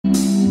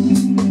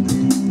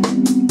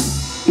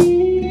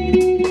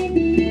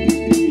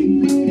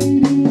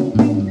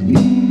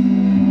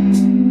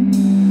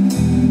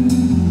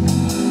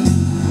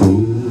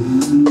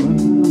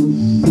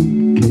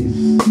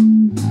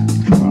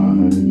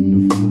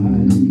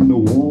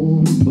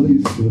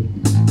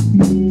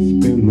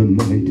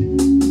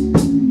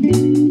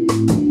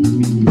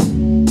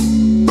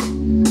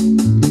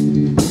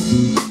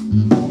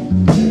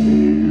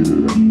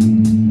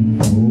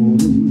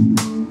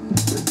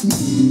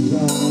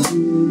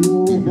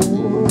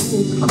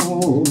is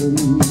calling,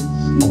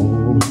 it's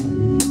alright.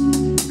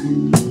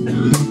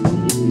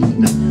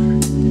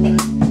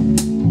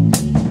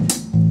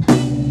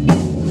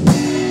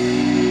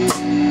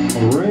 A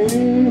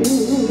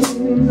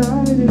rainy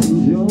night in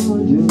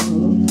Georgia,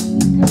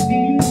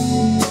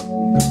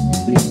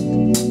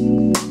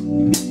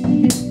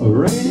 a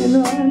rainy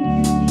night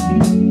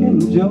in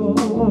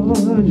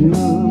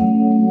Georgia.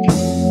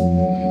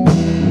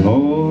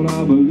 Lord,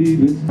 I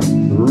believe it's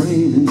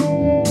raining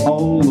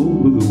all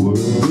over the world.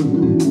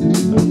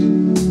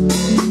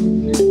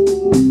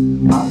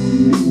 I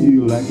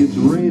feel like it's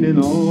raining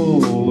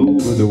all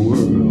over the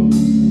world.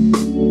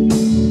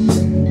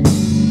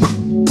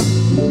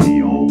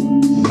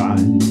 Neon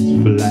signs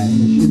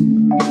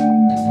flashing,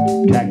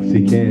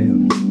 taxi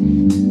cabs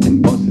and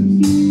buses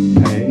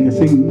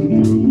passing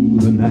through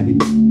the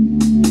night.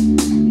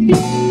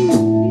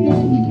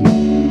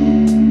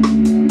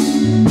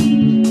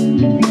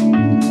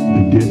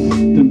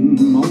 Distant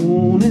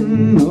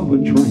moaning of a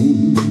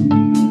train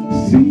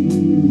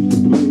seems to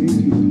play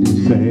a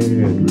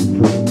sad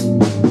refrain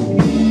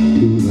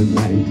to the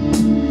night.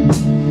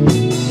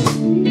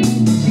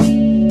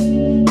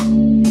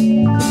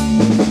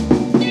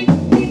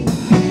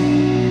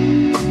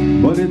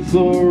 But it's a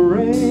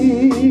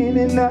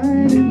rainy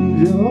night in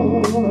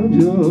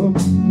Georgia,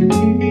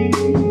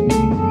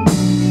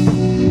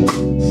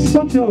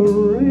 such a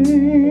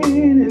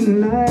rainy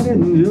night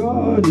in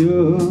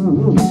Georgia.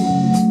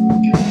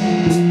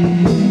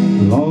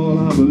 Lord,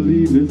 I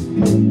believe it's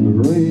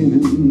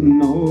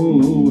raining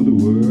all over the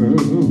world.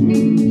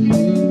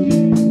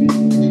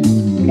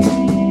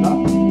 I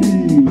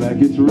feel like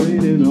it's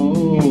raining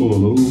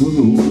all over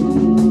the world.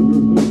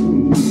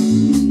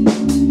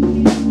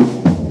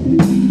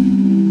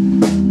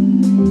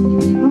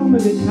 How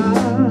many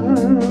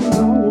times I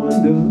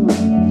wonder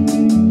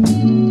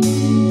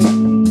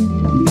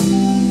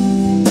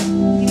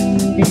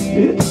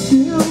it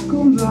still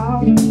comes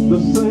out the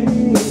same.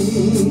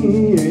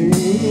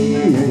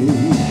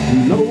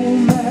 No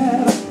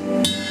matter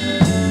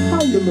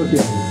how you look at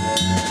it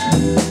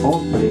or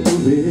think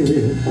of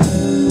it,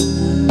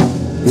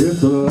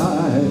 it's a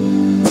lie,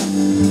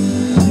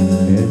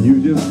 and you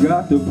just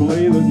got to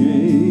play the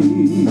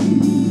game.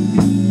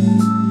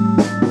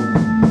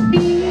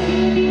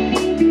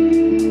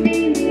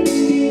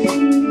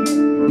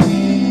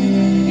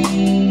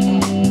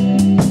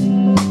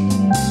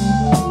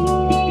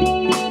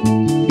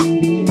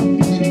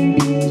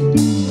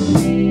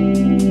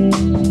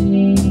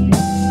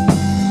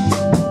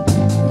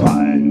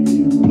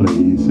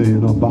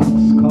 In a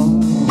boxcar,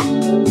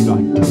 I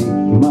take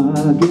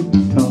my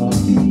guitar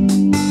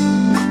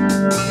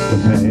to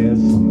pass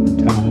some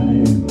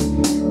time.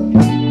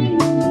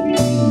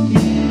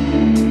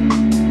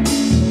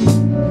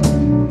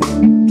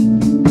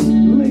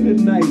 Late at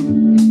night,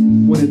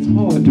 when it's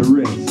hard to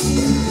rest,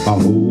 I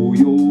hold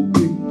your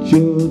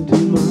picture to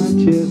my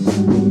chest.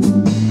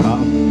 I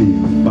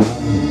feel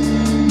fine,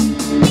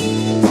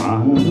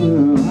 fine.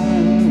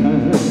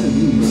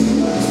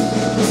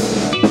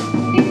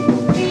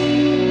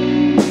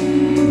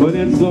 But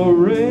it's a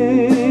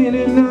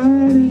rainy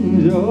night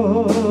in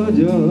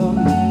Georgia.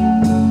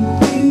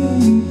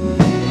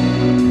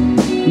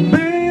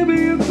 Baby,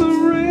 it's a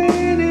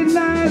rainy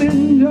night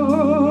in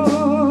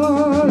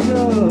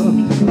Georgia.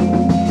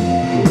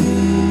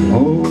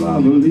 Oh,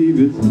 I believe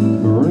it's